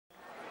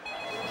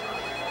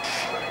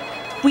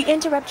We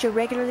interrupt your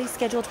regularly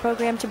scheduled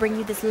program to bring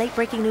you this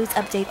late-breaking news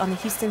update on the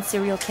Houston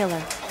serial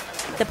killer.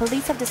 The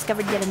police have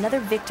discovered yet another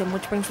victim,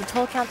 which brings the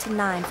total count to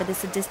 9 for this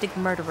sadistic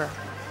murderer.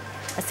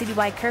 A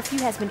citywide curfew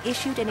has been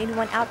issued, and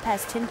anyone out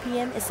past 10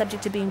 p.m. is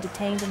subject to being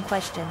detained and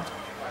questioned.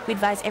 We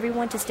advise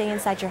everyone to stay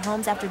inside your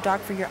homes after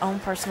dark for your own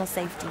personal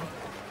safety.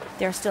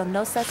 There are still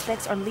no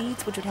suspects or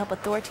leads, which would help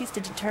authorities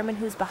to determine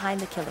who's behind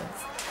the killings.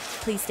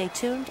 Please stay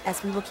tuned,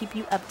 as we will keep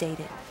you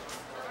updated.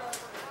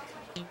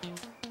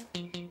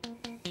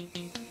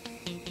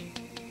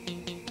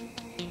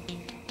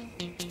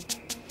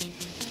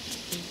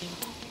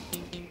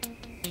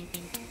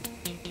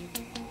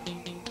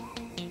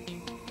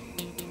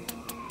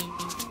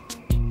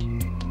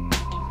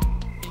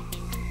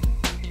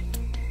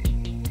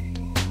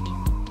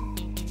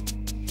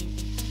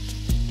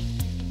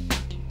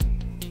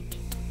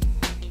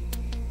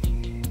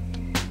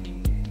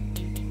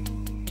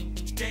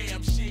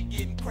 Damn, shit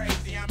getting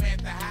crazy. I'm at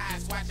the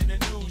highs, watching the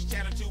news.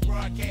 Channel 2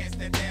 broadcast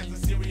that there's a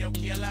serial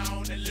killer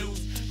on the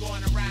loose.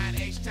 Going around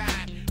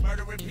H-time,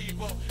 murdering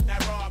people,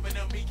 not robbing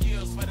them. He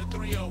kills for the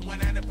thrill,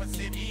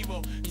 100%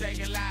 evil.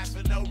 Taking lives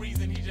for no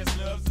reason, he just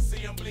loves to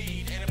see them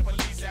bleed. And the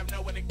police have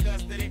no one in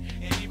custody,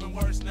 and even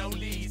worse, no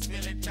leads.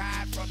 Feeling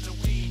tired from the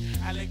weed.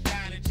 I look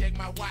down and check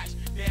my watch.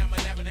 Damn,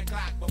 11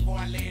 o'clock. Before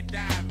I lay it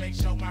down, make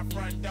sure my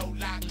front door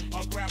locked,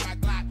 or grab my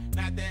Glock.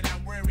 Not that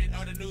I'm worried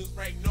or the news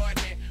break ignored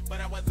me, but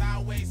I was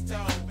always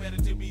told better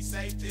to be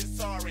safe than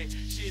sorry.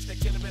 Shit, the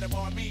killer better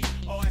on me,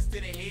 or it's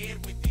to the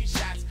head with these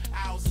shots.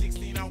 I was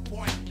 16 on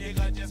point,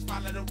 nigga, just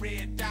follow the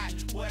red dot.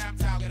 What I'm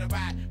talking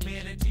about,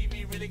 man, the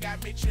TV really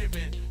got me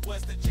tripping.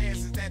 What's the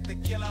chances that the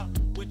killer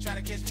would try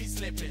to catch me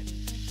slipping?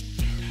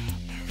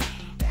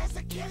 There's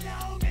a killer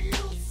on the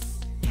loose.